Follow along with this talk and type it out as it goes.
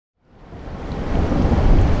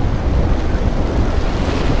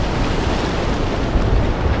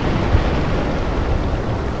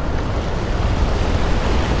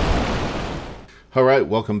All right,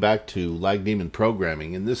 welcome back to LagDemon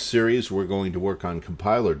Programming. In this series, we're going to work on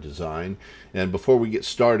compiler design. And before we get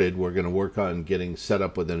started, we're going to work on getting set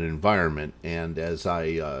up with an environment. And as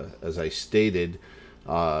I stated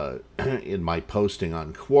in my posting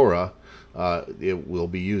on Quora, it will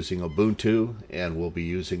be using Ubuntu, and we'll be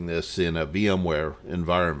using this in a VMware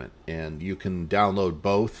environment. And you can download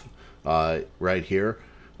both right here.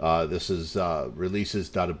 This is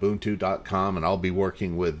releases.ubuntu.com, and I'll be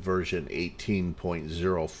working with version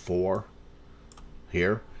 18.04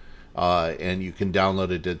 here. And you can download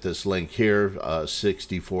it at this link here,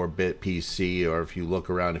 64-bit PC, or if you look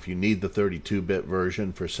around, if you need the 32-bit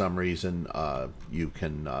version for some reason, you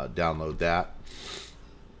can download that.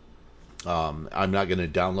 I'm not going to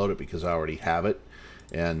download it because I already have it.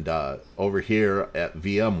 And over here at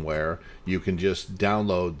VMware, you can just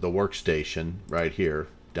download the workstation right here.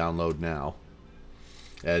 Download now,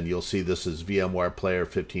 and you'll see this is VMware Player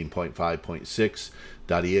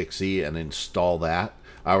 15.5.6.exe, and install that.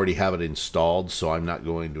 I already have it installed, so I'm not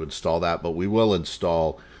going to install that, but we will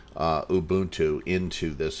install Ubuntu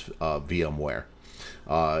into this VMware.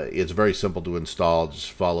 It's very simple to install.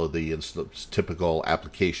 Just follow the typical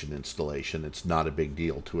application installation. It's not a big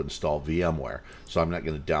deal to install VMware, so I'm not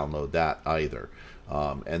going to download that either.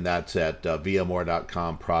 And that's at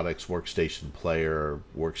vmware.com, products, workstation player,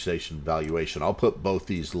 workstation evaluation. I'll put both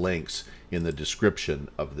these links in the description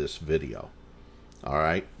of this video. All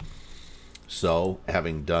right. So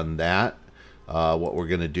having done that, what we're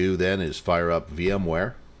going to do then is fire up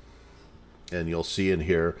VMware. And you'll see in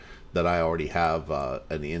here that I already have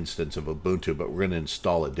an instance of Ubuntu, but we're going to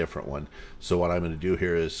install a different one. So what I'm going to do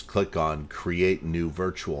here is click on Create New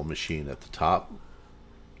Virtual Machine at the top.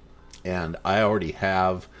 And I already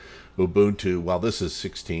have Ubuntu. Well, this is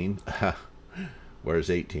 16. Where's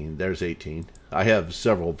 18? There's 18. I have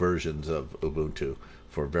several versions of Ubuntu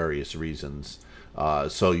for various reasons.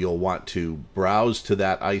 So you'll want to browse to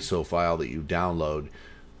that ISO file that you download.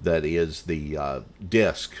 That is the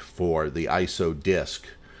disk for the ISO disk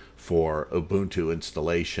for Ubuntu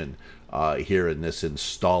installation here in this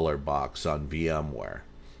installer box on VMware.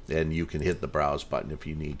 And you can hit the browse button if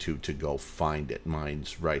you need to go find it.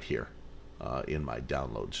 Mine's right here in my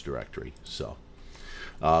downloads directory. So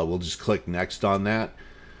we'll just click next on that.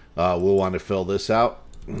 We'll want to fill this out.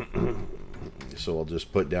 So we'll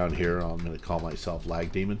just put down here, I'm going to call myself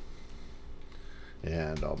LagDemon.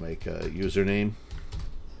 And I'll make a username.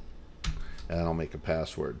 And I'll make a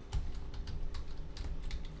password.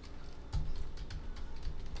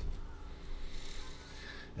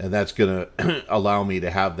 And that's going to allow me to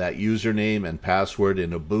have that username and password,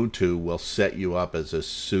 and Ubuntu will set you up as a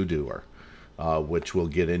sudoer, which we'll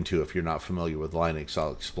get into. If you're not familiar with Linux,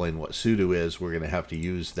 I'll explain what sudo is. We're going to have to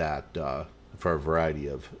use that for a variety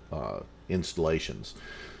of installations.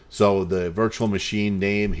 So the virtual machine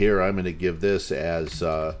name here, I'm going to give this as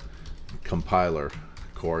compiler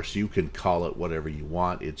course. You can call it whatever you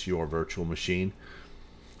want. It's your virtual machine.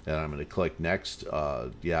 And I'm going to click next.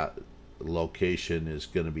 Yeah. Location is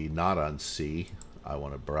going to be not on C. I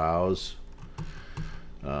want to browse.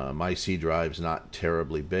 My C drive's not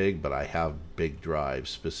terribly big, but I have big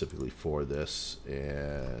drives specifically for this,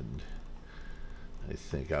 and I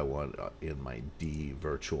think I want in my D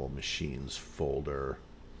virtual machines folder,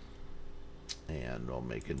 and I'll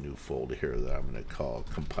make a new folder here that I'm going to call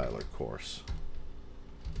compiler course.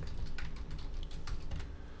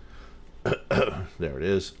 There it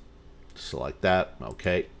is. Select that.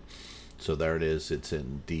 Okay. So there it is. It's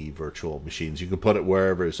in D virtual machines. You can put it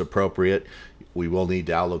wherever is appropriate. We will need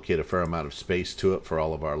to allocate a fair amount of space to it for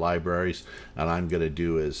all of our libraries. And I'm going to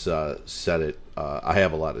do is set it. I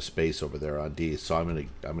have a lot of space over there on D, so I'm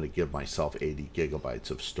going to give myself 80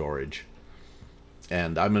 gigabytes of storage.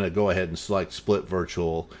 And I'm going to go ahead and select split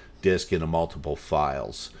virtual disk into multiple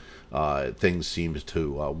files. Things seem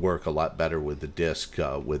to work a lot better with the disk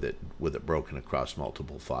with it broken across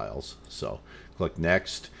multiple files. So click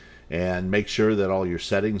next. And make sure that all your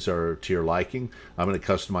settings are to your liking. I'm going to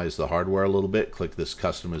customize the hardware a little bit. Click this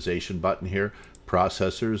customization button here.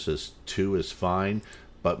 Processors is 2 is fine,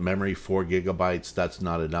 but memory 4 gigabytes, that's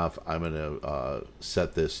not enough. I'm going to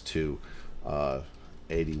set this to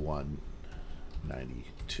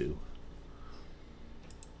 8192,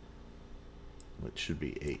 which should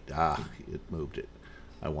be 8. Ah, it moved it.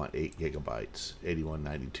 I want 8 gigabytes.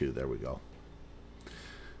 8192. There we go.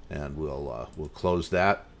 And we'll close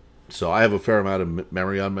that. So I have a fair amount of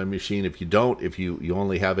memory on my machine. If you don't, if you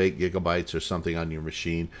only have 8 gigabytes or something on your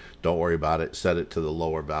machine, don't worry about it. Set it to the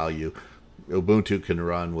lower value. Ubuntu can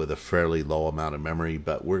run with a fairly low amount of memory,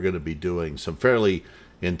 but we're going to be doing some fairly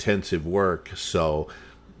intensive work. So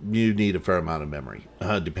you need a fair amount of memory,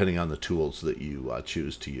 depending on the tools that you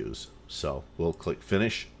choose to use. So we'll click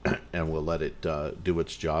Finish, and we'll let it do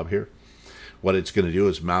its job here. What it's going to do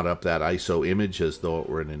is mount up that ISO image as though it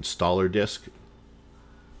were an installer disk.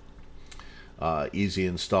 Easy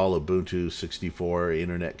install Ubuntu 64.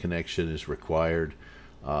 Internet connection is required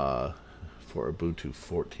for Ubuntu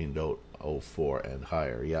 14.04 and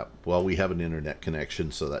higher. Yep. Well, we have an internet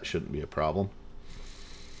connection, so that shouldn't be a problem.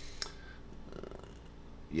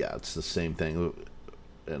 Yeah, it's the same thing.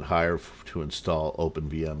 And higher to install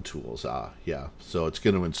OpenVM tools. Yeah. So it's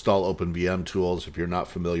going to install OpenVM tools. If you're not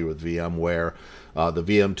familiar with VMware, the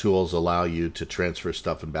VM tools allow you to transfer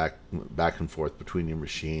stuff and back and forth between your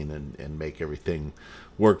machine and make everything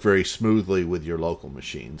work very smoothly with your local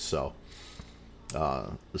machine. So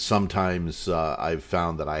sometimes I've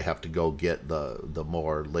found that I have to go get the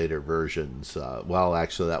more later versions. Well,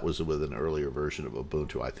 actually, that was with an earlier version of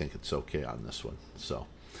Ubuntu. I think it's okay on this one. So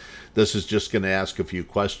this is just going to ask a few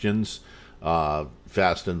questions.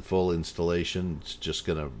 Fast and full installation. It's just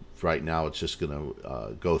going to, right now, it's just going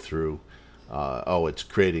to go through. Oh, it's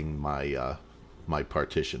creating my my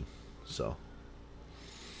partition. So,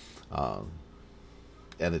 and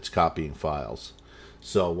it's copying files.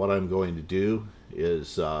 So what I'm going to do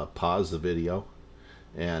is pause the video,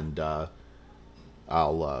 and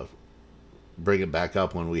I'll bring it back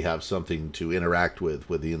up when we have something to interact with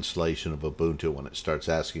the installation of Ubuntu when it starts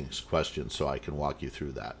asking us questions, so I can walk you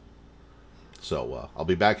through that. So I'll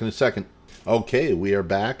be back in a second. Okay, we are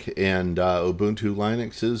back, and Ubuntu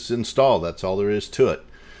Linux is installed. That's all there is to it.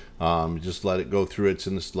 Just let it go through its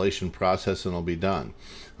installation process and it'll be done.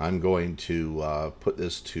 I'm going to put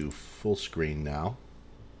this to full screen now.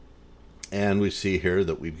 And we see here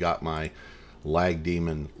that we've got my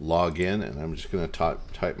LagDaemon login, and I'm just going to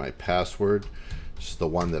type my password. It's the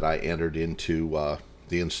one that I entered into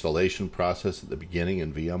the installation process at the beginning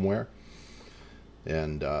in VMware.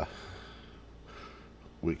 And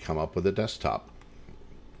we come up with a desktop.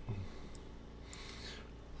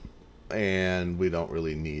 And we don't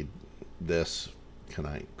really need this. Can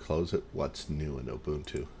I close it? What's new in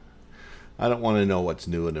Ubuntu? I don't want to know what's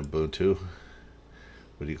new in Ubuntu.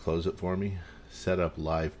 Would you close it for me? Set up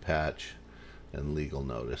live patch and legal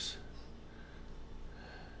notice.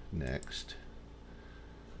 Next.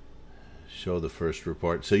 Show the first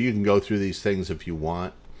report. So you can go through these things if you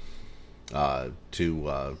want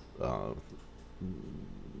to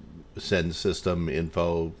send system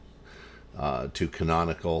info to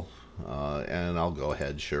Canonical, and I'll go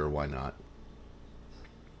ahead, sure, why not.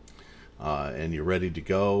 And you're ready to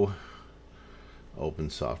go.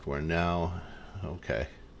 Open software now. Okay,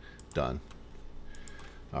 done.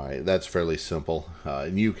 All right, that's fairly simple.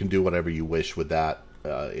 And you can do whatever you wish with that.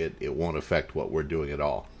 It won't affect what we're doing at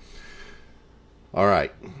all. All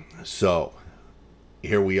right, so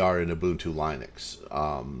here we are in Ubuntu Linux.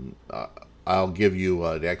 I'll give you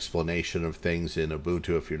an explanation of things in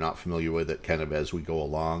Ubuntu if you're not familiar with it, kind of as we go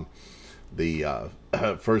along. The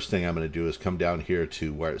first thing I'm going to do is come down here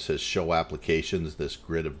to where it says Show Applications, this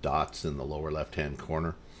grid of dots in the lower left-hand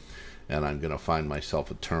corner, and I'm going to find myself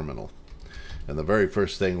a terminal. And the very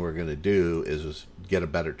first thing we're going to do is get a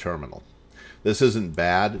better terminal. This isn't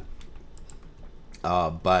bad,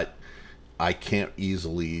 but I can't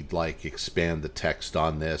easily expand the text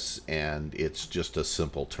on this, and it's just a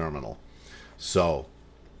simple terminal. So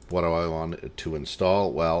what do I want to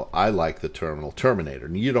install? Well, I like the terminal Terminator.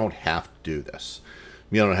 And you don't have to do this.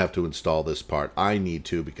 You don't have to install this part. I need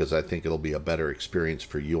to, because I think it'll be a better experience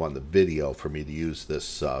for you on the video for me to use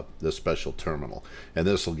this this special terminal. And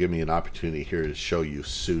this will give me an opportunity here to show you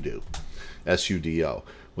sudo, S-U-D-O.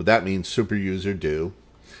 What that means, super user do.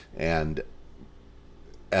 And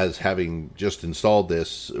as having just installed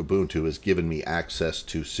this, Ubuntu has given me access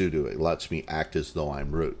to sudo. It lets me act as though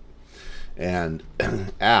I'm root. And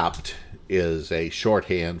apt is a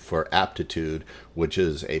shorthand for aptitude, which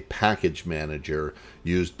is a package manager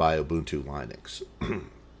used by Ubuntu Linux.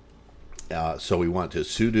 So we want to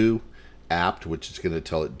sudo apt, which is going to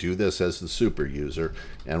tell it do this as the super user,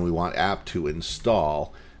 and we want apt to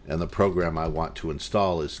install, and the program I want to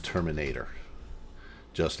install is Terminator.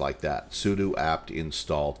 Just like that, sudo apt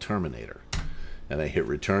install Terminator. And I hit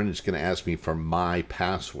return. It's going to ask me for my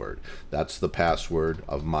password. That's the password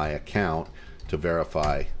of my account to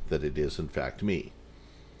verify that it is in fact me.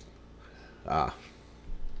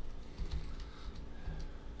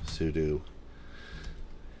 Sudo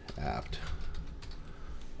apt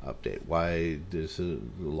update. Why does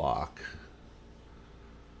it lock?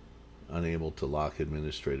 Unable to lock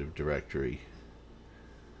administrative directory.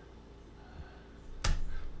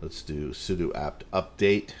 Let's do sudo apt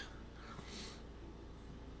update.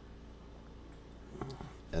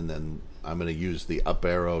 and then I'm going to use the up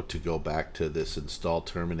arrow to go back to this install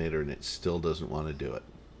Terminator, and it still doesn't want to do it.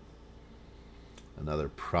 Another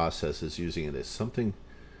process is using it as something.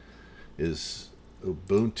 Is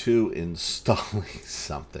Ubuntu installing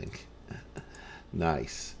something?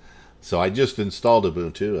 Nice. So I just installed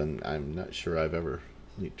Ubuntu, and I'm not sure I've ever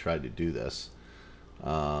tried to do this.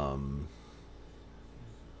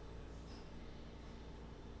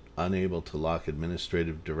 Unable to lock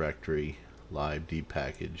administrative directory live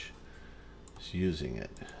dpackage. Just using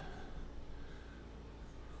it.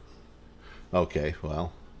 Okay,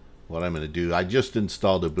 well, what I'm going to do, I just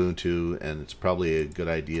installed Ubuntu, and it's probably a good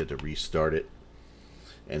idea to restart it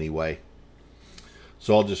anyway.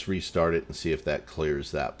 So I'll just restart it and see if that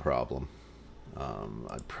clears that problem.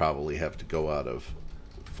 I'd probably have to go out of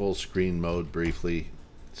full screen mode briefly.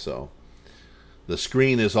 So the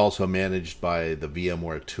screen is also managed by the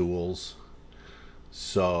VMware tools.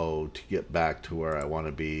 So to get back to where I want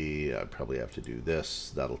to be, I probably have to do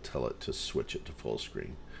this. That'll tell it to switch it to full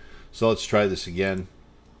screen. So let's try this again.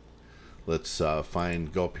 Let's go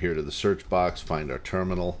up here to the search box, find our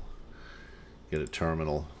terminal, get a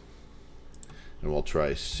terminal, and we'll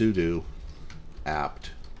try sudo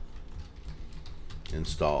apt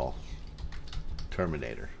install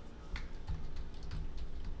Terminator.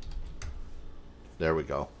 There we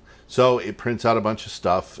go. So it prints out a bunch of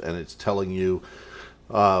stuff, and it's telling you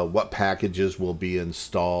what packages will be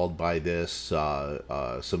installed by this,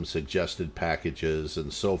 some suggested packages,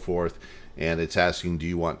 and so forth. And it's asking, do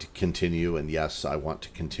you want to continue? And yes, I want to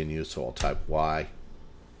continue, so I'll type Y.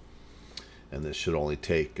 And this should only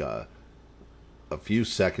take a few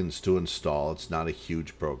seconds to install. It's not a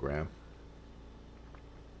huge program.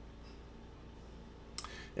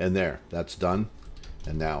 And there, that's done.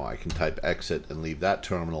 And now I can type exit and leave that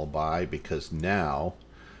terminal by, because now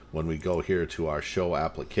when we go here to our show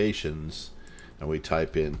applications and we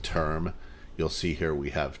type in term, you'll see here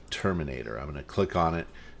we have Terminator. I'm going to click on it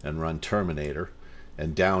and run Terminator.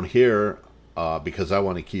 And down here, because I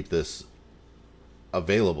want to keep this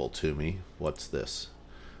available to me, what's this?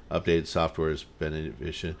 Updated software has been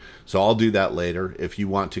efficient. So I'll do that later. If you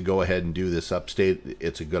want to go ahead and do this update,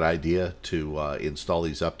 it's a good idea to install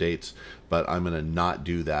these updates, but I'm going to not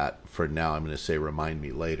do that for now. I'm going to say remind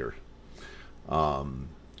me later.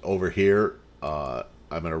 Over here, I'm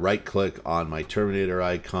going to right click on my Terminator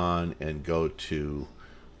icon and go to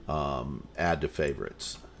add to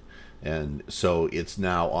favorites. And so it's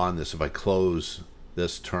now on this. If I close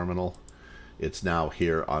this terminal, it's now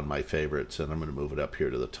here on my favorites, and I'm going to move it up here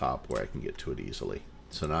to the top where I can get to it easily.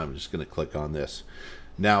 So now I'm just going to click on this.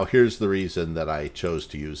 Now here's the reason that I chose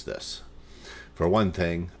to use this. For one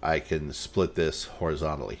thing, I can split this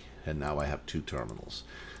horizontally, and now I have 2 terminals.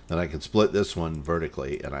 Then I can split this one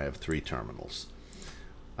vertically, and I have 3 terminals.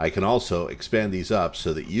 I can also expand these up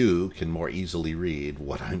so that you can more easily read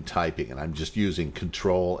what I'm typing, and I'm just using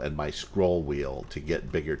Control and my scroll wheel to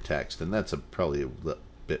get bigger text, and that's probably a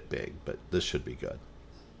bit big, but this should be good.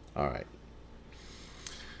 All right.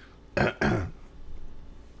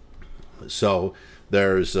 So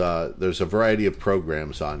there's a variety of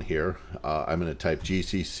programs on here. I'm going to type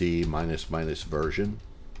GCC -- version,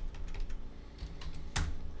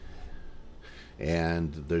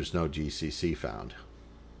 and there's no GCC found.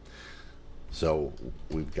 So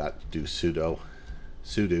we've got to do sudo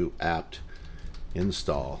apt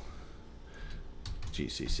install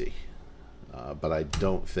GCC. But I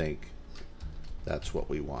don't think that's what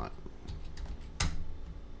we want.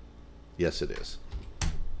 Yes, it is.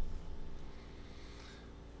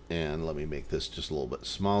 And let me make this just a little bit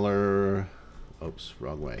smaller. Oops,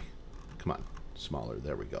 wrong way. Come on, smaller.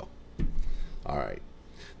 There we go. All right.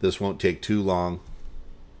 This won't take too long.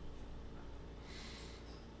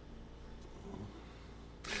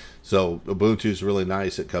 So Ubuntu is really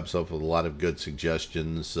nice. It comes up with a lot of good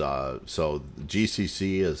suggestions. So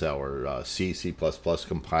GCC is our C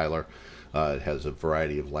compiler. It has a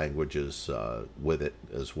variety of languages with it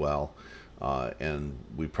as well. And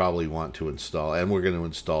we probably want to install, and we're going to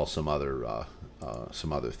install some other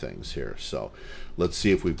things here. So let's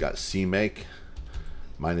see if we've got CMake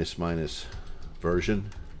 --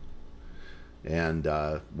 version,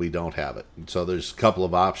 and we don't have it. So there's a couple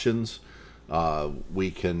of options.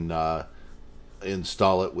 We can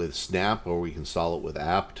install it with snap, or we can install it with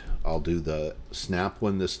apt. I'll do the snap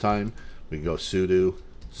one this time. We go sudo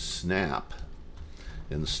snap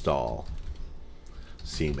install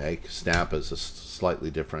CMake. Snap is a slightly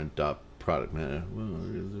different product. Well,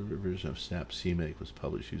 the version of snap CMake was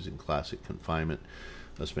published using classic confinement.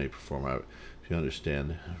 This may perform out. If you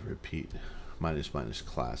understand, repeat --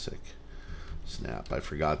 classic snap. I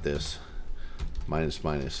forgot this --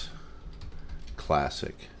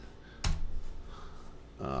 Classic.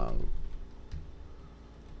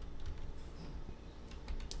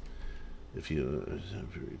 If you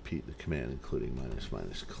repeat the command including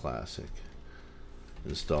 ---- classic,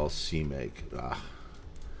 install CMake ----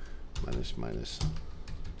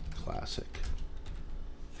 classic.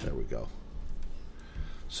 There we go.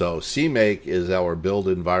 So CMake is our build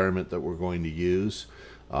environment that we're going to use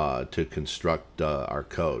to construct our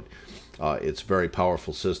code. It's a very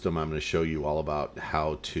powerful system. I'm going to show you all about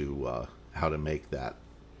how to make that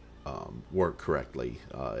work correctly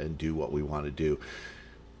and do what we want to do.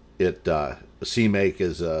 CMake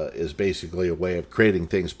is basically a way of creating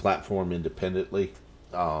things platform independently,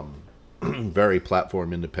 very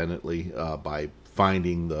platform independently, by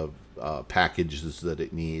finding the packages that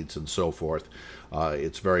it needs and so forth.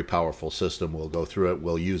 It's a very powerful system. We'll go through it.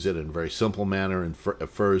 We'll use it in a very simple manner at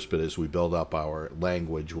first, but as we build up our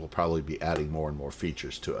language, we'll probably be adding more and more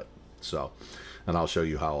features to it. So, and I'll show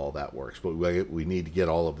you how all that works. But we need to get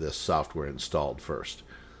all of this software installed first.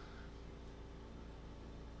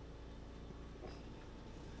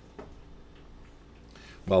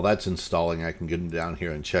 While that's installing, I can get down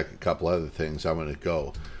here and check a couple other things. I'm going to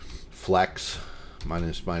go flex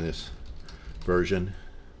 ---- version,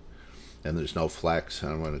 and there's no flex.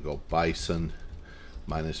 And I'm going to go bison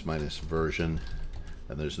 ---- version,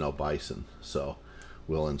 and there's no bison. So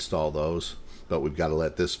we'll install those, but we've got to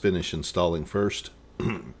let this finish installing first.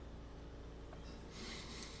 And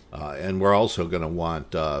we're also going to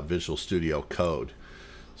want Visual Studio Code.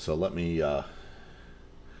 So let me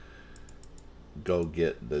go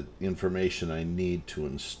get the information I need to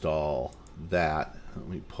install that. Let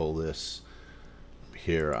me pull this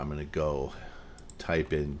here. I'm going to go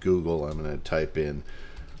type in Google. I'm going to type in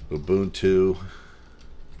Ubuntu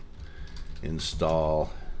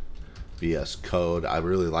install VS Code. I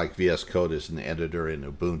really like VS Code as an editor in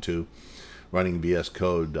Ubuntu. Running VS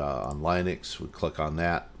Code on Linux, we click on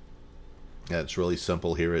that. Yeah, it's really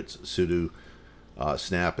simple here. It's sudo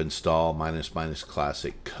snap install ----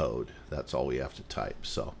 classic code. That's all we have to type.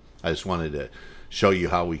 So I just wanted to show you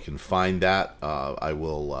how we can find that. I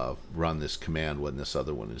will run this command when this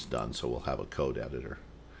other one is done, so we'll have a code editor.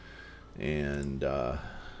 And so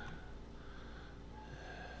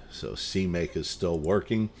CMake is still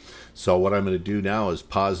working. So what I'm going to do now is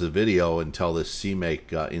pause the video until this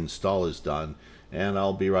CMake install is done, and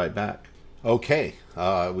I'll be right back. Okay,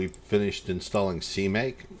 we've finished installing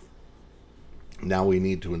CMake. Now we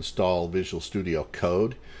need to install Visual Studio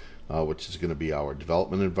Code, which is going to be our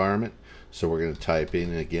development environment. So we're going to type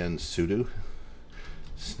in again sudo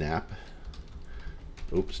snap.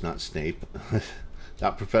 Oops, not Snape.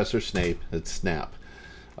 Not Professor Snape. It's snap.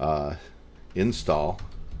 Install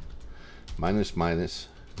 ----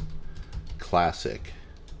 classic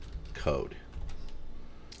code.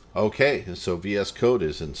 Okay, so VS Code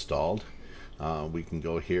is installed. We can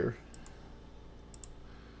go here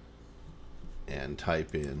and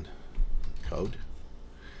type in code,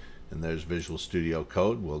 and there's Visual Studio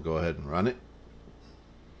Code. We'll go ahead and run it,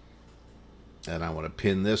 and I want to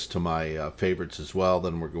pin this to my favorites as well.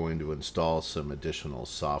 Then we're going to install some additional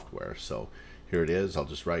software. So here it is. I'll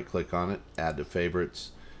just right click on it, add to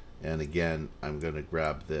favorites, and again I'm going to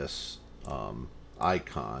grab this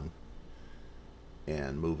icon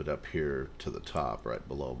and move it up here to the top right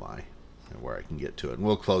below my where I can get to it. And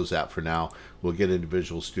we'll close that for now. We'll get into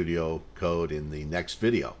Visual Studio Code in the next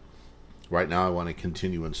video. Right now I want to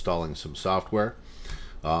continue installing some software.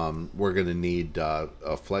 We're going to need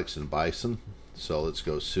a Flex and Bison. So let's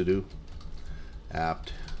go sudo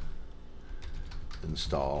apt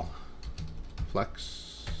install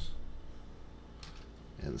Flex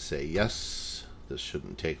and say yes. This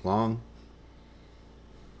shouldn't take long.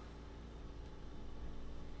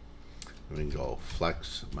 We can go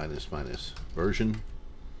flex ---- version,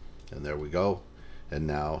 and there we go. And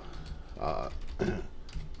now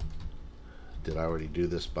did I already do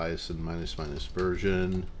this bison ----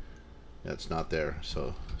 version? That's not there.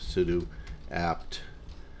 So sudo apt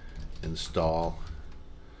install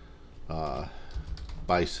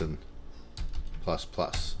bison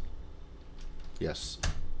 ++. Yes.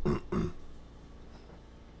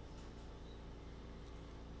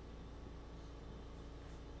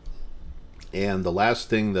 And the last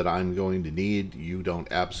thing that I'm going to need, you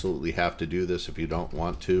don't absolutely have to do this if you don't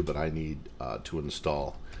want to, but I need to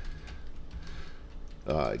install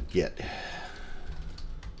Git.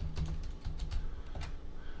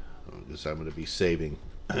 Because I'm going to be saving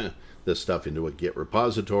this stuff into a Git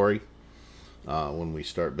repository when we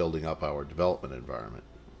start building up our development environment.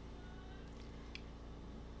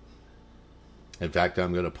 In fact,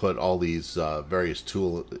 I'm going to put all these various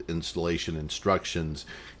tool installation instructions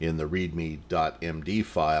in the readme.md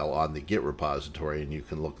file on the Git repository, and you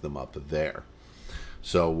can look them up there.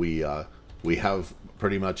 So we have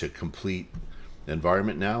pretty much a complete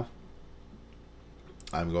environment now.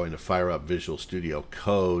 I'm going to fire up Visual Studio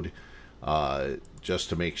Code just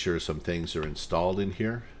to make sure some things are installed in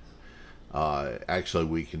here. Actually,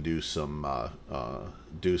 we can do some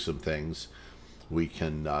things. We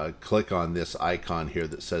can click on this icon here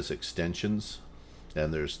that says extensions,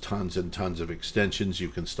 and there's tons and tons of extensions you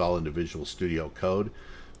can install into Visual Studio Code.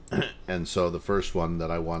 And so the first one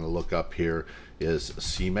that I want to look up here is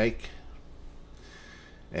CMake,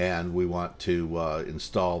 and we want to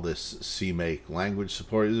install this CMake language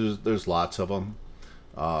support. There's lots of them.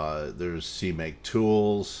 There's CMake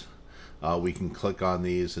tools. We can click on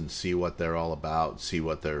these and see what they're all about, see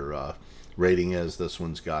what their rating is. This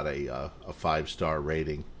one's got a 5-star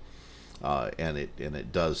rating, and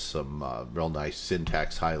it does some real nice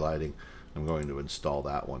syntax highlighting. I'm going to install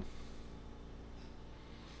that one.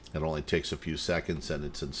 It only takes a few seconds and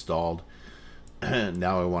it's installed.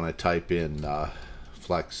 Now I want to type in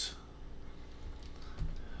Flex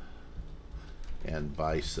and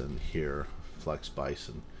Bison here. Flex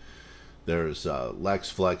Bison. There's Lex,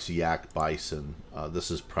 Flex, Yak, Bison.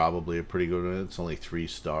 This is probably a pretty good one. It's only 3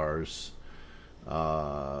 stars.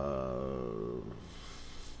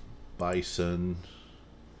 Bison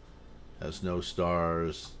has no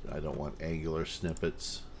stars. I don't want Angular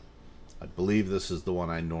snippets. I believe this is the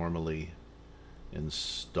one I normally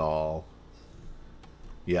install.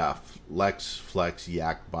 Yeah, Lex, Flex,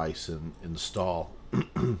 Yak, Bison, install.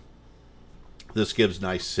 This gives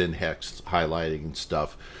nice syntax highlighting and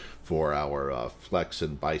stuff for our Flex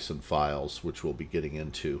and Bison files, which we'll be getting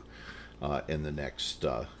into in the next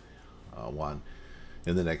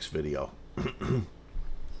in the next video.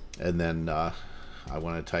 And then I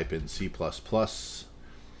want to type in C++,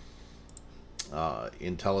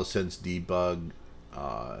 IntelliSense debug,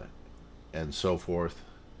 and so forth.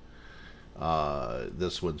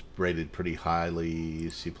 This one's rated pretty highly.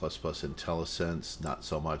 C++ IntelliSense, not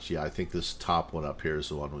so much. Yeah, I think this top one up here is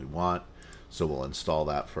the one we want. So we'll install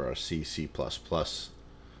that for our C++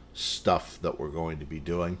 stuff that we're going to be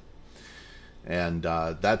doing. And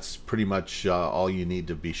that's pretty much all you need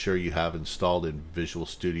to be sure you have installed in Visual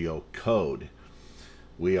Studio Code.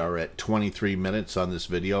 We are at 23 minutes on this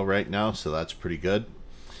video right now, so that's pretty good.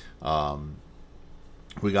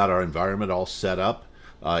 We got our environment all set up.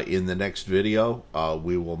 In the next video,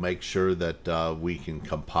 we will make sure that we can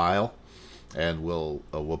compile, and we'll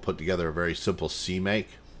put together a very simple CMake,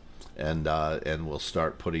 and we'll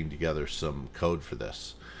start putting together some code for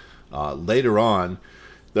this. Later on,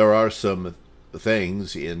 there are some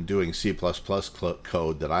things in doing C++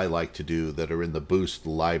 code that I like to do that are in the Boost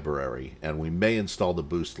library, and we may install the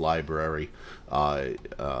Boost library.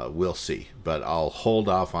 We'll see, but I'll hold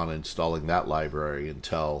off on installing that library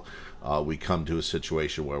until we come to a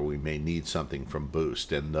situation where we may need something from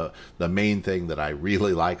Boost. And the main thing that I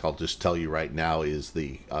really like, I'll just tell you right now, is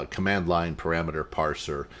the command line parameter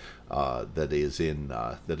parser that is in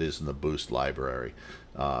the Boost library.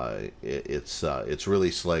 It's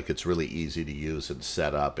really slick. It's really easy to use and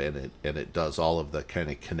set up, and it does all of the kind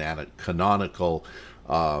of canonical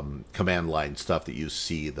command line stuff that you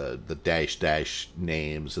see, the dash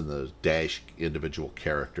names and the dash individual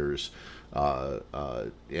characters,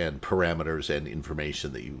 and parameters and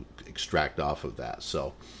information that you extract off of that.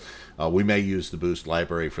 So we may use the Boost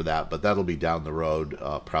library for that, but that'll be down the road,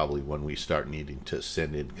 probably when we start needing to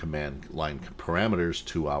send in command line parameters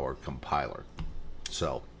to our compiler.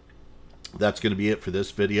 So that's going to be it for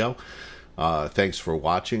this video. Thanks for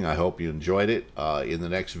watching. I hope you enjoyed it. In the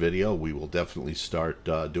next video, we will definitely start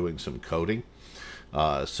doing some coding.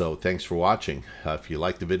 So thanks for watching. If you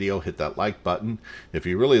liked the video, hit that like button. If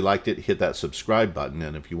you really liked it, hit that subscribe button.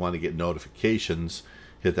 And if you want to get notifications,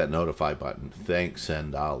 hit that notify button. Thanks,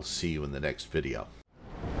 and I'll see you in the next video.